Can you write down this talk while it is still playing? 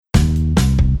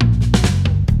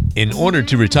In order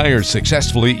to retire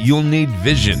successfully, you'll need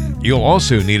vision. You'll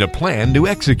also need a plan to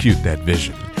execute that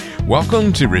vision.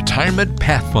 Welcome to Retirement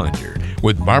Pathfinder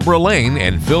with Barbara Lane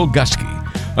and Phil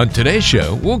Gusky. On today's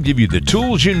show, we'll give you the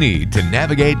tools you need to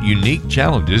navigate unique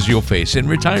challenges you'll face in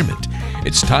retirement.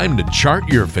 It's time to chart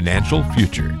your financial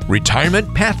future.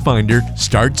 Retirement Pathfinder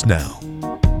starts now.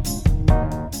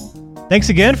 Thanks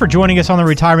again for joining us on the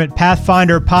Retirement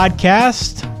Pathfinder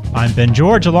podcast. I'm Ben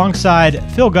George alongside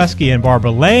Phil Gusky and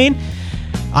Barbara Lane.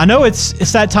 I know it's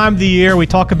that time of the year. We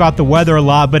talk about the weather a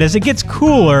lot, but as it gets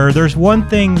cooler, there's one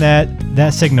thing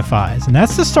that signifies, and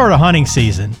that's the start of hunting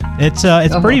season. It's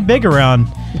pretty big around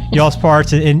y'all's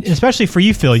parts, and especially for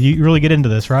you, Phil. You really get into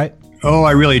this, right? Oh,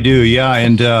 I really do, yeah.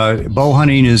 And bow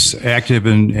hunting is active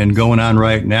and going on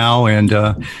right now. And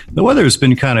the weather has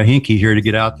been kind of hinky here to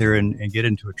get out there and get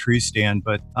into a tree stand.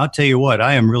 But I'll tell you what,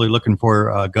 I am really looking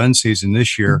for gun season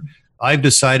this year. I've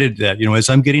decided that, as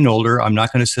I'm getting older, I'm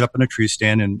not going to sit up in a tree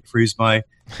stand and freeze my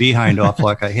behind off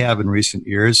like I have in recent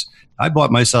years. I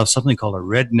bought myself something called a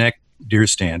redneck deer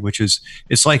stand,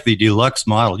 it's like the deluxe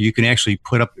model. You can actually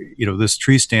put up, this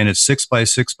tree stand. It's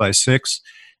 6x6x6.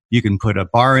 You can put a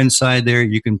bar inside there.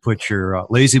 You can put your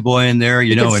lazy boy in there.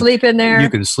 You can sleep in there. You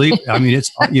can sleep. I mean,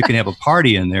 you can have a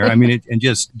party in there. I mean, and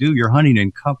just do your hunting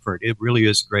in comfort. It really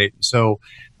is great. So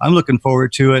I'm looking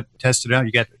forward to it. Test it out.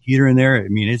 You got the heater in there. I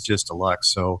mean, it's just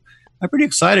deluxe. So I'm pretty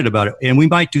excited about it. And we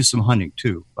might do some hunting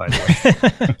too, by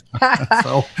the way.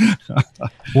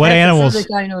 What animals?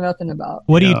 I know nothing about.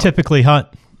 What do you typically hunt,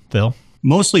 Phil?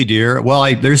 Mostly deer.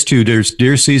 Well, there's two. There's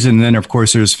deer season, and then, of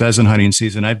course, there's pheasant hunting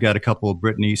season. I've got a couple of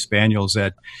Brittany Spaniels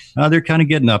that they're kind of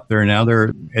getting up there now.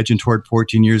 They're edging toward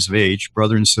 14 years of age,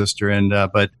 brother and sister. And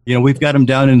but we've got them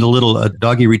down in the little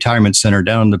doggy retirement center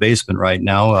down in the basement right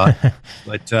now.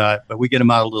 But we get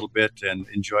them out a little bit and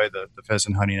enjoy the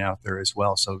pheasant hunting out there as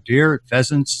well. So deer,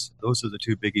 pheasants, those are the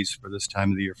two biggies for this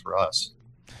time of the year for us.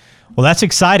 Well, that's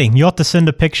exciting. You'll have to send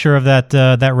a picture of that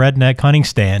redneck hunting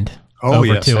stand.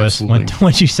 To us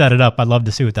once you set it up. I'd love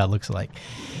to see what that looks like.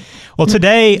 Well,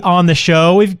 today on the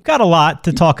show, we've got a lot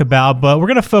to talk about, but we're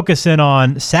going to focus in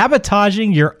on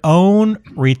sabotaging your own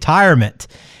retirement.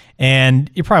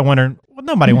 And you're probably wondering, well,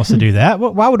 nobody wants to do that.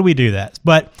 Why would we do that?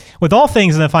 But with all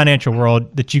things in the financial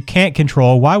world that you can't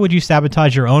control, why would you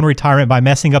sabotage your own retirement by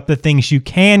messing up the things you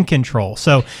can control?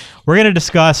 So we're going to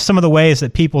discuss some of the ways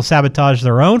that people sabotage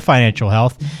their own financial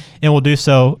health, and we'll do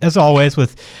so, as always,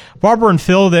 with Barbara and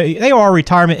Phil. They are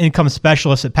retirement income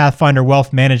specialists at Pathfinder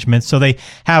Wealth Management, so they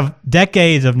have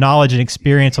decades of knowledge and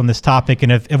experience on this topic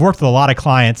and have worked with a lot of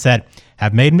clients that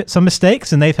have made some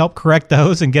mistakes, and they've helped correct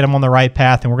those and get them on the right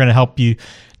path, and we're going to help you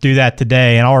do that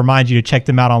today. And I'll remind you to check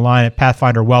them out online at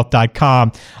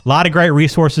pathfinderwealth.com. A lot of great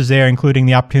resources there, including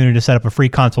the opportunity to set up a free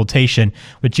consultation,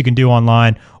 which you can do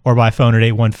online or by phone at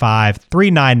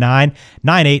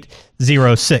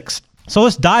 815-399-9806. So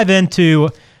let's dive into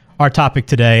our topic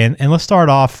today, and let's start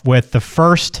off with the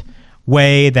first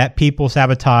way that people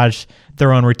sabotage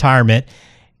their own retirement,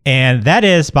 and that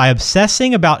is by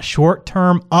obsessing about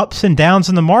short-term ups and downs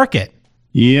in the market.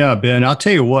 Yeah, Ben, I'll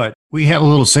tell you what, we have a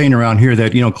little saying around here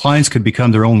that, clients could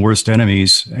become their own worst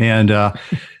enemies. And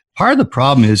part of the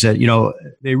problem is that,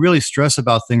 they really stress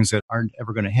about things that aren't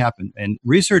ever going to happen. And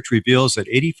research reveals that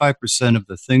 85% of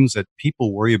the things that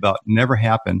people worry about never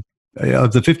happen.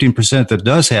 Of the 15% that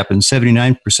does happen,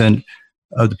 79%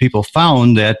 of the people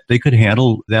found that they could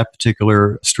handle that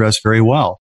particular stress very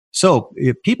well. So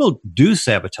if people do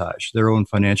sabotage their own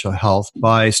financial health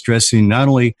by stressing not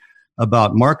only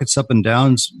about markets up and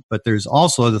downs, but there's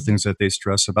also other things that they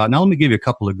stress about. Now, let me give you a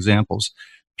couple of examples.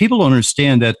 People don't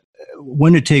understand that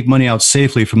when to take money out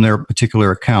safely from their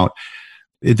particular account.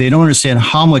 They don't understand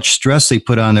how much stress they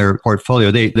put on their portfolio.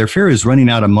 Their fear is running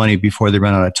out of money before they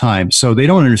run out of time. So they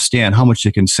don't understand how much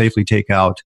they can safely take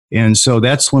out. And so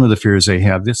that's one of the fears they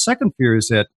have. The second fear is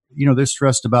that, they're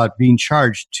stressed about being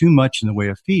charged too much in the way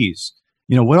of fees.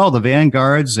 What all the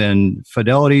Vanguards and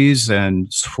Fidelities and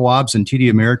Schwabs and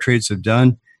TD Ameritrades have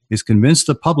done is convince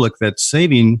the public that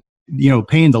saving,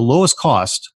 paying the lowest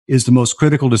cost is the most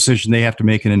critical decision they have to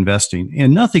make in investing.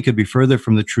 And nothing could be further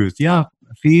from the truth. Yeah,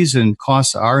 fees and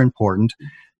costs are important.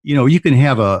 You can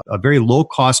have a very low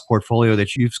cost portfolio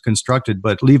that you've constructed,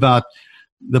 but leave out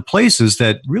the places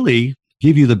that really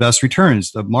give you the best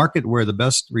returns, the market where the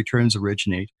best returns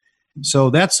originate. So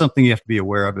that's something you have to be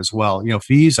aware of as well.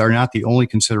 Fees are not the only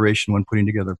consideration when putting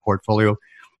together a portfolio,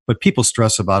 but people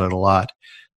stress about it a lot.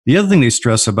 The other thing they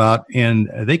stress about, and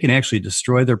they can actually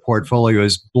destroy their portfolio,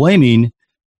 is blaming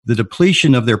the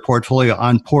depletion of their portfolio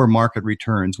on poor market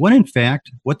returns, when in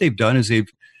fact, what they've done is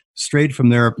they've strayed from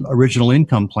their original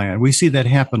income plan. We see that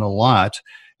happen a lot.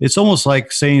 it's almost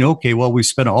like saying, okay, well, we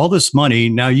spent all this money.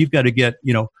 Now you've got to get,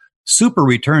 super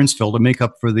returns, Phil, to make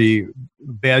up for the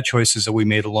bad choices that we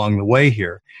made along the way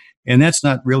here. And that's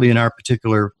not really in our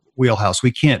particular wheelhouse.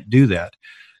 We can't do that.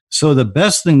 So the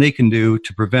best thing they can do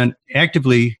to prevent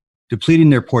actively depleting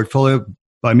their portfolio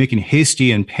by making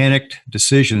hasty and panicked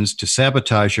decisions to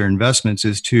sabotage their investments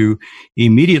is to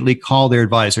immediately call their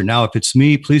advisor. Now, if it's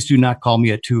me, please do not call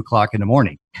me at 2:00 in the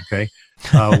morning. Okay.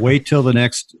 Wait till the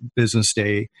next business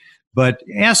day. But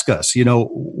ask us,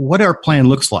 what our plan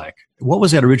looks like. What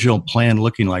was that original plan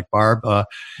looking like, Barb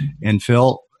and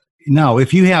Phil? Now,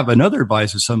 if you have another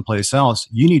advisor someplace else,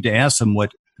 you need to ask them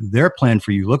what their plan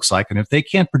for you looks like. And if they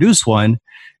can't produce one,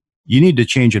 you need to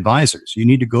change advisors. You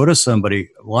need to go to somebody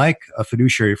like a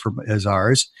fiduciary as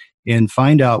ours and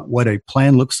find out what a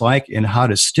plan looks like and how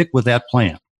to stick with that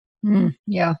plan.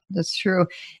 Yeah, that's true.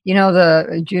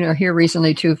 Here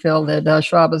recently too, Phil, that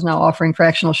Schwab is now offering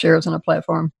fractional shares on a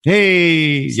platform.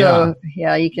 Hey, so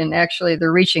you can actually,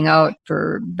 they're reaching out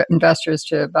for investors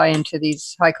to buy into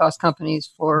these high cost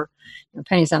companies for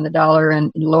pennies on the dollar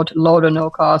and low to no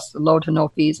cost, low to no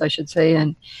fees, I should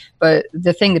say. But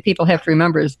the thing that people have to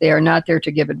remember is they are not there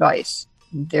to give advice.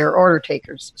 They're order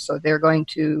takers. So they're going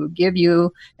to give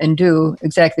you and do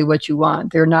exactly what you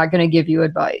want. They're not going to give you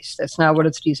advice. That's not what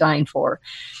it's designed for.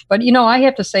 But, I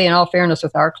have to say, in all fairness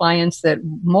with our clients, that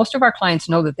most of our clients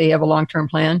know that they have a long-term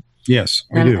plan. Yes,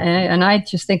 we do. And I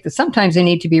just think that sometimes they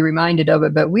need to be reminded of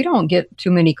it, but we don't get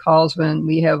too many calls when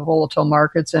we have volatile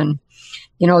markets. And,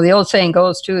 the old saying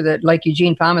goes too that, like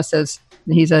Eugene Fama says,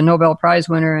 he's a Nobel Prize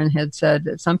winner and had said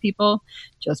that some people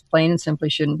just plain and simply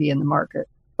shouldn't be in the market.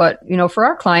 But, for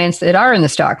our clients that are in the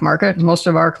stock market, most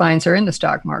of our clients are in the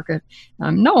stock market.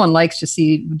 No one likes to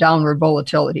see downward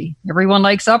volatility. Everyone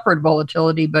likes upward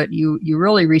volatility, but you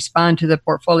really respond to the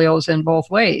portfolios in both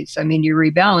ways. I mean, you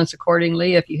rebalance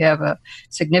accordingly if you have a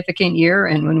significant year.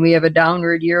 And when we have a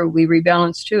downward year, we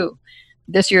rebalance too.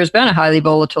 This year has been a highly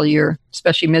volatile year,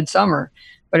 especially midsummer.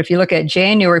 But if you look at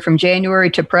from January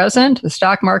to present, the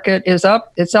stock market is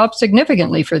up. It's up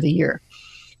significantly for the year.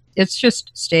 It's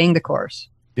just staying the course.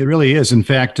 It really is. In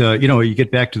fact, you get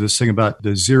back to this thing about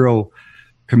the zero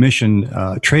commission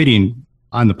trading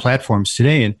on the platforms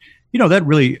today. And, that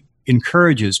really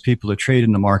encourages people to trade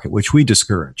in the market, which we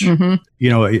discourage.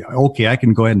 Mm-hmm. Okay, I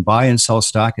can go ahead and buy and sell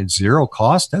stock at zero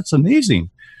cost. That's amazing.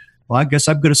 Well, I guess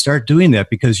I'm going to start doing that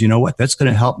because you know what? That's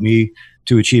going to help me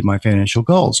to achieve my financial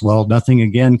goals. Well, nothing,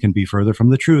 again, can be further from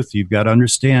the truth. You've got to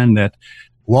understand that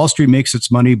Wall Street makes its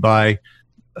money by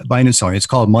buying and selling. It's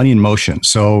called money in motion.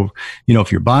 So,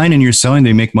 if you're buying and you're selling,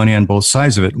 they make money on both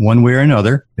sides of it, one way or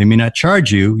another. They may not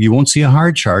charge you. You won't see a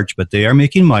hard charge, but they are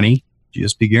making money.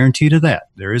 Just be guaranteed of that.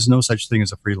 There is no such thing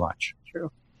as a free lunch.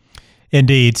 True.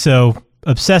 Indeed. So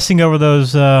obsessing over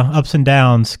those ups and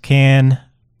downs can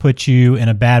put you in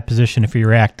a bad position if you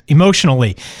react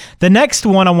emotionally. The next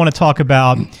one I want to talk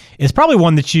about is probably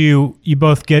one that you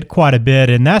both get quite a bit,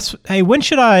 and that's, hey, when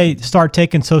should I start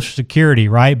taking Social Security,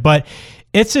 right? But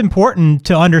it's important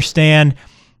to understand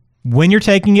when you're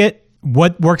taking it,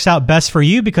 what works out best for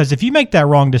you, because if you make that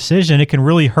wrong decision, it can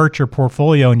really hurt your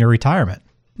portfolio and your retirement.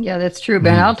 Yeah, that's true,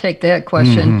 Ben. I'll take that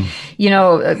question.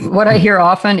 Mm-hmm. What I hear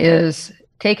often is,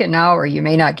 take it now or you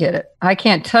may not get it. I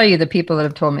can't tell you the people that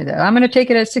have told me that. I'm going to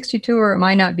take it at 62 or it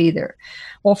might not be there.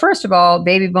 Well, first of all,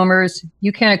 baby boomers,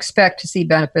 you can't expect to see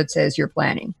benefits as you're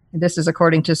planning. This is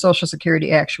according to Social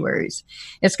Security actuaries.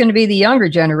 It's going to be the younger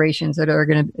generations that are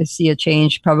going to see a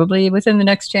change probably within the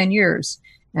next 10 years.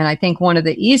 And I think one of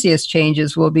the easiest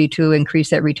changes will be to increase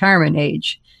that retirement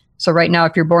age. So right now,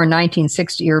 if you're born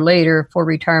 1960 or later, full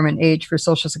retirement age for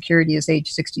Social Security is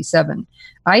age 67.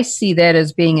 I see that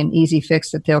as being an easy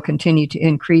fix, that they'll continue to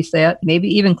increase that, maybe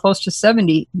even close to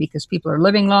 70, because people are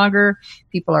living longer,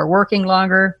 people are working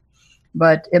longer.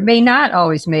 But it may not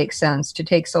always make sense to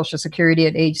take Social Security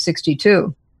at age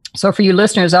 62. So for you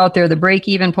listeners out there, the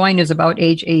break-even point is about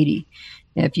age 80.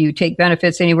 If you take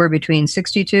benefits anywhere between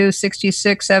 62,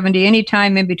 66, 70,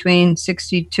 anytime in between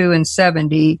 62 and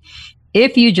 70,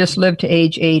 if you just live to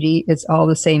age 80, it's all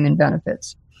the same in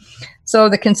benefits. So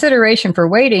the consideration for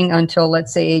waiting until,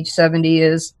 let's say, age 70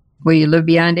 is, will you live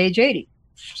beyond age 80?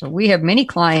 So we have many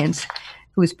clients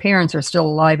whose parents are still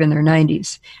alive in their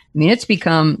 90s. I mean, it's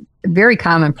become very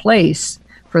commonplace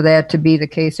for that to be the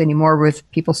case anymore, with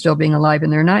people still being alive in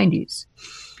their 90s.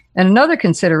 And another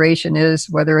consideration is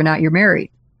whether or not you're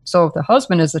married. So if the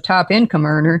husband is the top income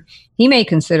earner, he may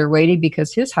consider waiting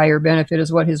because his higher benefit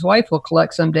is what his wife will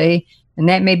collect someday, and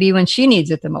that may be when she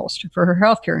needs it the most for her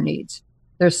healthcare needs.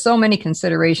 There's so many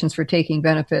considerations for taking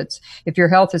benefits. If your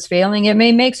health is failing, it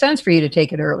may make sense for you to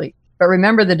take it early. But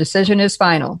remember, the decision is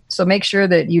final. So make sure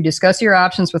that you discuss your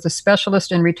options with a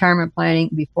specialist in retirement planning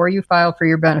before you file for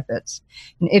your benefits.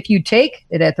 And if you take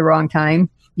it at the wrong time,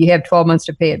 you have 12 months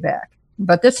to pay it back.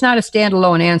 But that's not a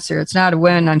standalone answer. It's not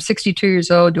when I'm 62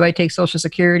 years old, do I take Social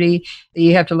Security?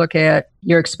 You have to look at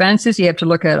your expenses. You have to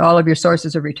look at all of your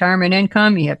sources of retirement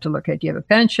income. You have to look at, do you have a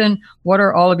pension? What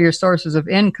are all of your sources of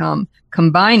income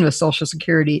combined with Social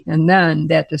Security? And then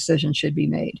that decision should be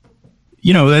made.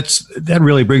 That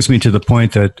really brings me to the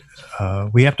point that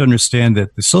we have to understand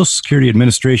that the Social Security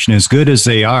Administration, as good as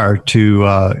they are to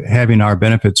having our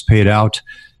benefits paid out,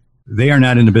 they are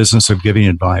not in the business of giving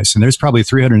advice. And there's probably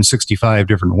 365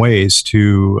 different ways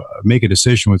to make a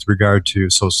decision with regard to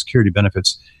Social Security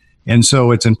benefits. And so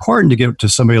it's important to give to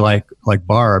somebody like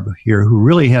Barb here, who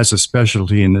really has a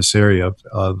specialty in this area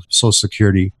of Social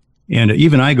Security. And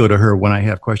even I go to her when I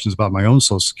have questions about my own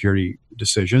Social Security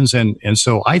decisions. And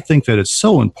so I think that it's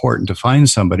so important to find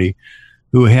somebody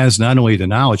who has not only the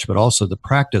knowledge, but also the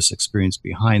practice experience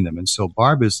behind them. And so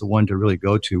Barb is the one to really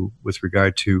go to with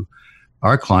regard to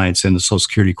our clients and the Social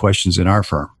Security questions in our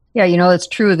firm. Yeah, it's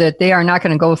true that they are not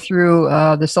going to go through,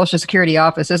 the Social Security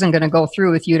office isn't going to go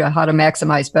through with you to how to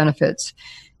maximize benefits.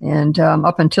 And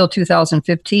up until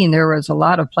 2015, there was a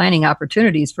lot of planning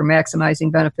opportunities for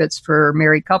maximizing benefits for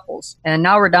married couples. And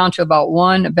now we're down to about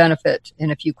one benefit.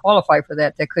 And if you qualify for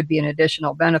that, that could be an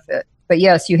additional benefit. But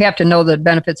yes, you have to know that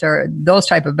those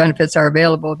type of benefits are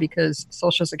available, because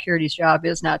Social Security's job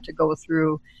is not to go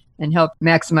through and help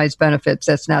maximize benefits.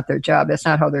 That's not their job. That's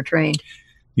not how they're trained.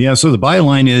 Yeah, so the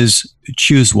byline is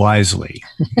choose wisely,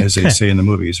 as they say in the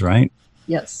movies, right?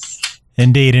 Yes.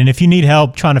 Indeed. And if you need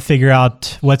help trying to figure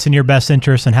out what's in your best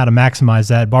interest and how to maximize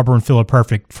that, Barbara and Phil are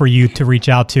perfect for you to reach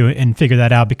out to and figure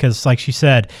that out, because like she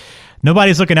said,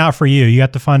 nobody's looking out for you. You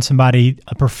have to find somebody,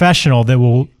 a professional, that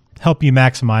will help you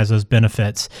maximize those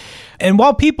benefits. And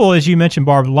while people, as you mentioned,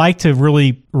 Barb, like to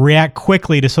really react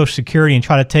quickly to Social Security and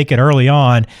try to take it early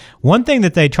on, one thing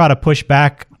that they try to push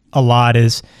back a lot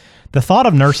is the thought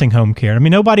of nursing home care. I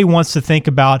mean, nobody wants to think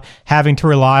about having to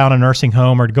rely on a nursing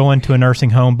home or go into a nursing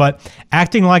home, but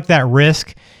acting like that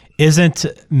risk isn't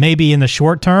maybe in the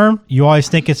short term. You always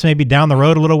think it's maybe down the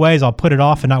road a little ways, I'll put it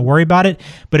off and not worry about it.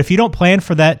 But if you don't plan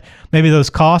for that, maybe those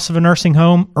costs of a nursing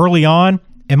home early on,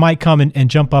 it might come and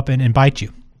jump up and bite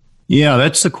you. Yeah,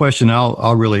 that's the question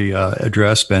I'll really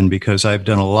address, Ben, because I've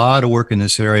done a lot of work in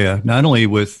this area, not only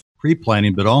with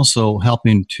pre-planning, but also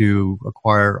helping to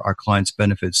acquire our clients'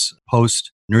 benefits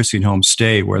post-nursing home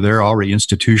stay, where they're already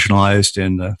institutionalized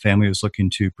and the family is looking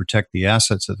to protect the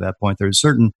assets at that point. There's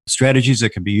certain strategies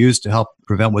that can be used to help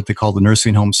prevent what they call the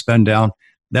nursing home spend down.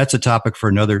 That's a topic for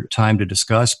another time to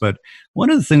discuss. But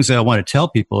one of the things that I want to tell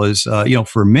people is,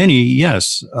 for many,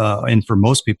 yes, and for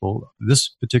most people, this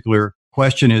particular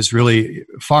question is really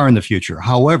far in the future.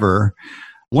 However,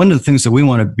 one of the things that we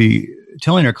want to be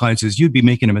telling our clients is you'd be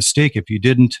making a mistake if you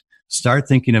didn't start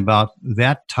thinking about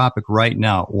that topic right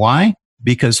now. Why?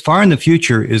 Because far in the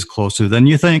future is closer than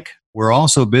you think. We're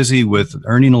also busy with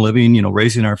earning a living,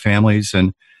 raising our families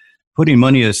and putting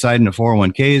money aside in the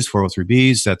 401ks,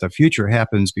 403bs, that the future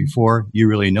happens before you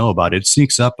really know about it. It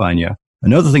sneaks up on you.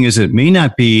 Another thing is it may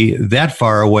not be that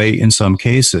far away in some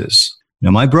cases.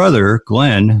 Now, my brother,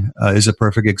 Glenn, is a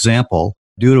perfect example.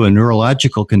 Due to a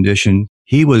neurological condition,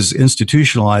 he was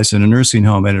institutionalized in a nursing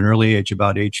home at an early age,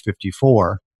 about age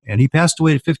 54, and he passed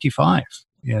away at 55.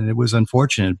 And it was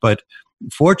unfortunate. But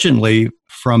fortunately,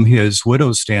 from his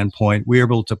widow's standpoint, we were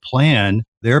able to plan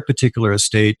their particular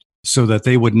estate so that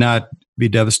they would not be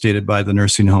devastated by the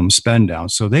nursing home spend down.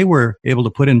 So they were able to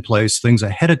put in place things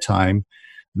ahead of time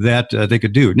that they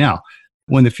could do. Now,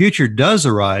 when the future does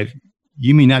arrive,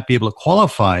 you may not be able to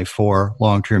qualify for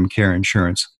long-term care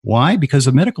insurance. Why? Because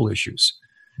of medical issues.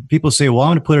 People say, well, I'm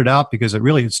going to put it out because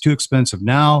it's too expensive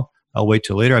now. I'll wait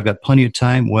till later. I've got plenty of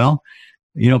time. Well,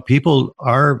 people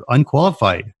are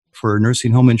unqualified for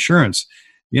nursing home insurance.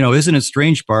 Isn't it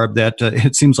strange, Barb, that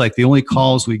it seems like the only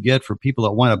calls we get for people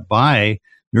that want to buy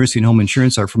nursing home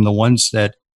insurance are from the ones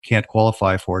that can't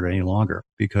qualify for it any longer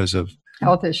because of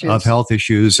health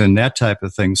issues and that type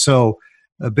of thing. So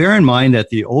bear in mind that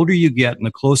the older you get and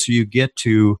the closer you get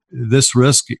to this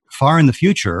risk far in the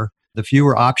future, the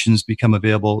fewer options become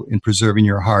available in preserving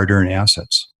your hard-earned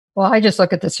assets. Well, I just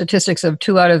look at the statistics of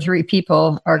 2 out of 3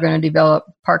 people are going to develop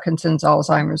Parkinson's,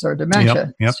 Alzheimer's, or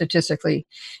dementia statistically.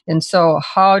 And so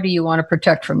how do you want to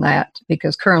protect from that?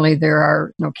 Because currently there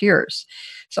are no cures.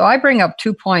 So I bring up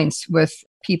 2 points with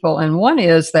people. And one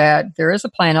is that there is a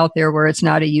plan out there where it's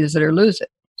not a use it or lose it.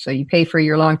 So you pay for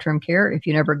your long-term care. If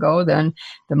you never go, then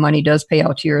the money does pay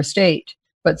out to your estate.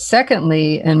 But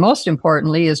secondly, and most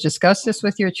importantly, is discuss this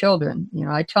with your children.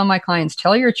 I tell my clients,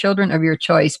 tell your children of your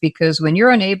choice, because when you're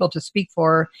unable to speak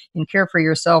for and care for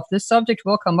yourself, this subject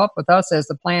will come up with us as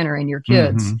the planner and your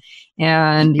kids.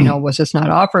 And, was this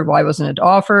not offered? Why wasn't it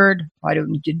offered? Why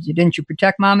didn't you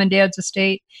protect mom and dad's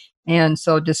estate? And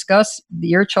so discuss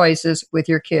your choices with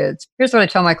your kids. Here's what I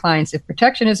tell my clients. If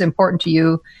protection is important to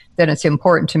you, then it's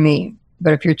important to me.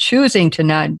 But if you're choosing to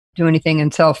not do anything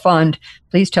and self-fund,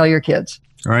 please tell your kids.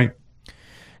 All right.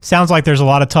 Sounds like there's a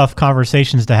lot of tough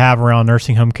conversations to have around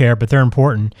nursing home care, but they're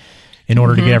important in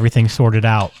order to get everything sorted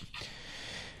out.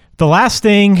 The last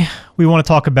thing we want to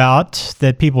talk about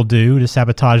that people do to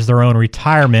sabotage their own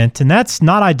retirement, and that's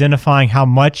not identifying how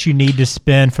much you need to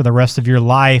spend for the rest of your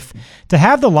life to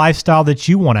have the lifestyle that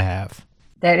you want to have.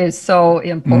 That is so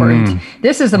important.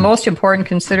 This is the most important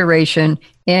consideration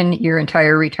in your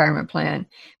entire retirement plan,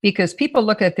 because people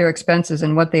look at their expenses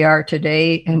and what they are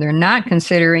today, and they're not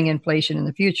considering inflation in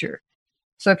the future.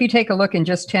 So if you take a look in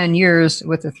just 10 years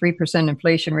with a 3%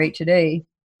 inflation rate today,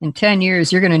 in 10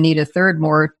 years, you're going to need a third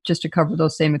more just to cover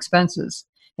those same expenses.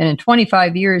 And in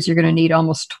 25 years, you're going to need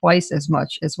almost twice as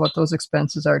much as what those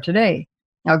expenses are today.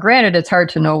 Now, granted, it's hard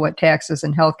to know what taxes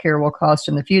and healthcare will cost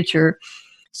in the future.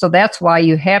 So that's why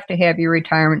you have to have your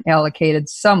retirement allocated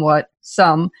some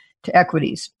to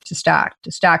equities, to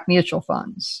stock mutual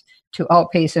funds, to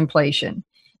outpace inflation.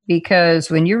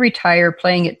 Because when you retire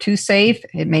playing it too safe,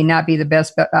 it may not be the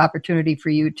best opportunity for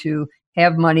you to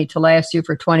have money to last you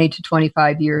for 20 to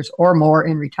 25 years or more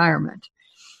in retirement.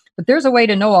 But there's a way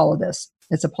to know all of this.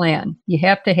 It's a plan. You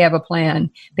have to have a plan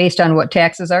based on what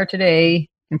taxes are today,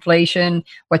 inflation,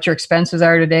 what your expenses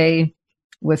are today,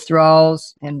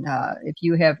 withdrawals, and if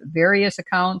you have various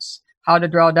accounts, how to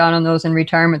draw down on those in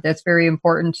retirement. That's very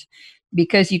important,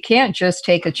 because you can't just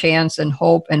take a chance and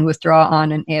hope and withdraw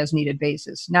on an as-needed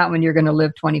basis, not when you're going to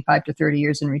live 25 to 30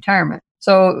 years in retirement.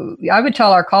 So I would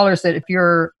tell our callers that if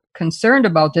you're concerned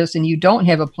about this and you don't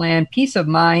have a plan, peace of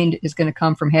mind is going to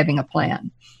come from having a plan.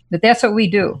 But that's what we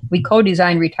do. We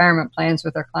co-design retirement plans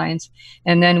with our clients,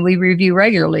 and then we review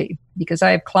regularly, because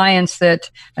I have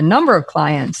a number of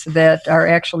clients that are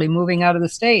actually moving out of the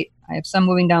state. I have some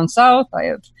moving down south. I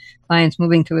have clients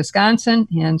moving to Wisconsin.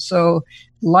 And so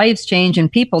lives change and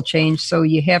people change. So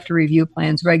you have to review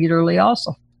plans regularly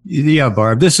also. Yeah,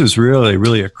 Barb, this is really,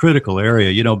 really a critical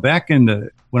area. Back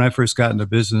when I first got into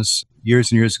business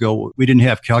years and years ago, we didn't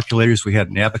have calculators. We had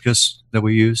an abacus that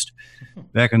we used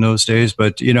back in those days.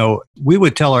 But, we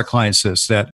would tell our clients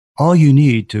that all you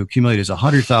need to accumulate is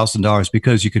 $100,000,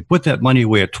 because you could put that money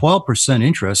away at 12%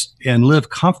 interest and live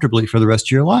comfortably for the rest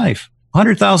of your life.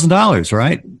 $100,000,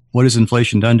 right? What has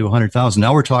inflation done to $100,000?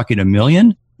 Now we're talking $1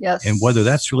 million. Yes. And whether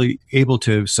that's really able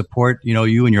to support,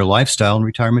 you and your lifestyle in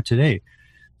retirement today.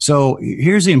 So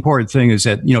here's the important thing is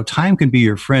that, time can be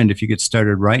your friend if you get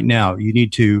started right now. You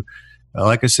need to,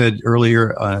 like I said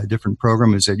earlier, a different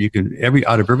program is that you can,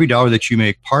 out of every dollar that you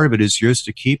make, part of it is yours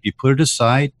to keep. You put it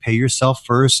aside, pay yourself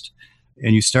first,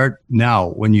 and you start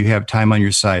now when you have time on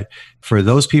your side. For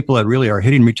those people that really are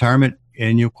hitting retirement,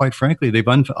 and quite frankly, they've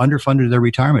underfunded their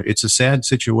retirement. It's a sad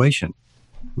situation.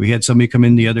 We had somebody come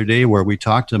in the other day where we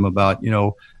talked to them about,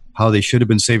 how they should have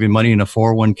been saving money in a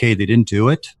 401k. They didn't do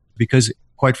it because,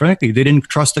 quite frankly, they didn't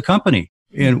trust the company.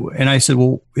 And I said,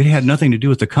 well, it had nothing to do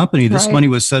with the company. This money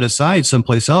was set aside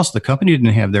someplace else. The company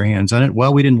didn't have their hands on it.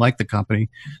 Well, we didn't like the company,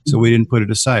 so we didn't put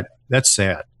it aside. That's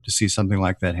sad to see something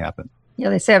like that happen. Yeah,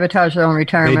 they sabotage their own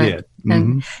retirement. They did.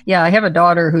 And I have a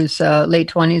daughter who's late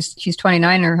 20s. She's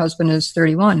 29. Her husband is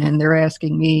 31. And they're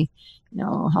asking me,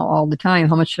 all the time,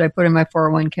 how much should I put in my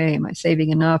 401k? Am I saving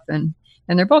enough? And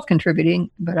they're both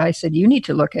contributing. But I said, you need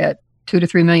to look at $2 to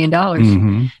 $3 million.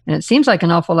 And it seems like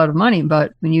an awful lot of money.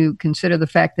 But when you consider the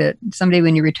fact that someday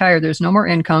when you retire, there's no more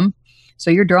income. So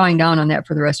you're drawing down on that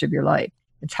for the rest of your life.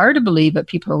 It's hard to believe that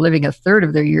people are living a third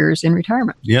of their years in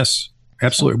retirement. Yes.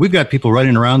 Absolutely. We've got people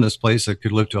running around this place that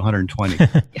could live to 120.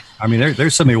 I mean,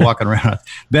 there's somebody walking around.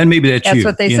 Ben, maybe that's you. That's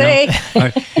what they say.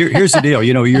 Here's the deal.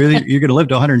 You're going to live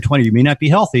to 120. You may not be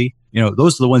healthy.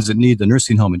 Those are the ones that need the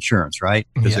nursing home insurance, right?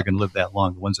 Because they're going to live that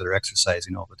long, the ones that are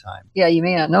exercising all the time. Yeah, you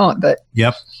may not know it, but.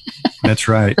 Yep, that's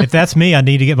right. If that's me, I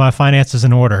need to get my finances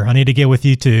in order. I need to get with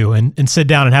you two and sit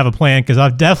down and have a plan, because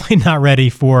I'm definitely not ready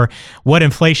for what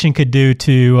inflation could do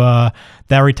to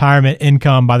that retirement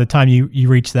income by the time you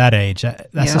reach that age.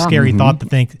 That's a scary thought to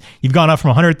think. You've gone up from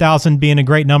 100,000 being a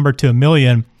great number to $1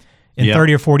 million. In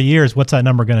 30 or 40 years, what's that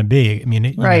number going to be? I mean,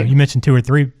 you mentioned 2 or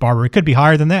 3, Barbara. It could be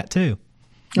higher than that too.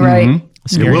 Right.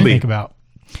 Scary to think about.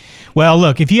 Well,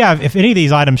 look, if any of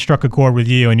these items struck a chord with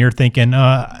you and you're thinking,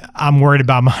 I I'm worried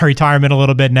about my retirement a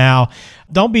little bit now.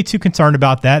 Don't be too concerned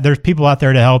about that. There's people out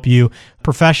there to help you.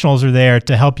 Professionals are there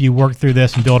to help you work through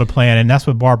this and build a plan. And that's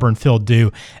what Barbara and Phil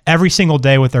do every single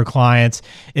day with their clients,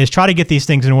 is try to get these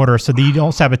things in order so that you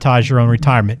don't sabotage your own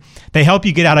retirement. They help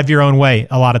you get out of your own way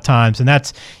a lot of times. And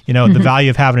that's, the value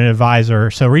of having an advisor.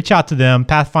 So reach out to them,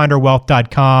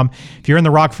 pathfinderwealth.com. If you're in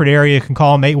the Rockford area, you can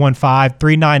call them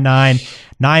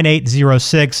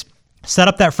 815-399-9806. Set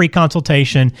up that free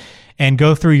consultation and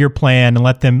go through your plan and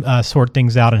let them sort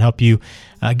things out and help you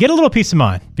get a little peace of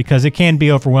mind, because it can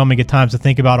be overwhelming at times to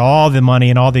think about all the money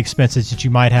and all the expenses that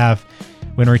you might have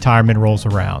when retirement rolls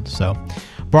around. So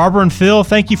Barbara and Phil,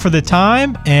 thank you for the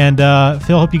time. And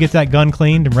Phil, hope you get that gun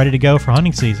cleaned and ready to go for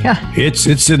hunting season. Yeah. It's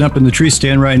sitting up in the tree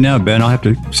stand right now, Ben. I'll have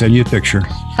to send you a picture.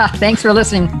 Thanks for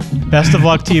listening. Best of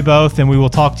luck to you both, and we will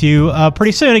talk to you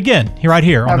pretty soon again, right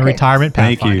here on the Retirement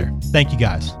Pathfinder. Thank you. Thank you,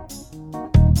 guys.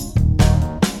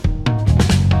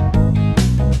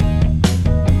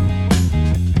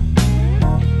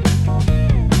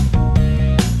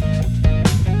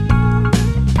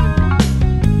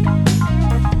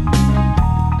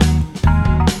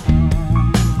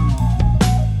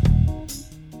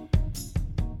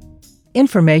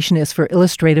 Information is for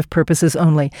illustrative purposes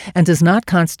only and does not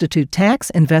constitute tax,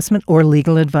 investment, or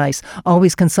legal advice.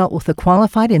 Always consult with a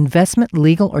qualified investment,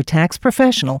 legal, or tax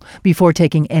professional before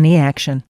taking any action.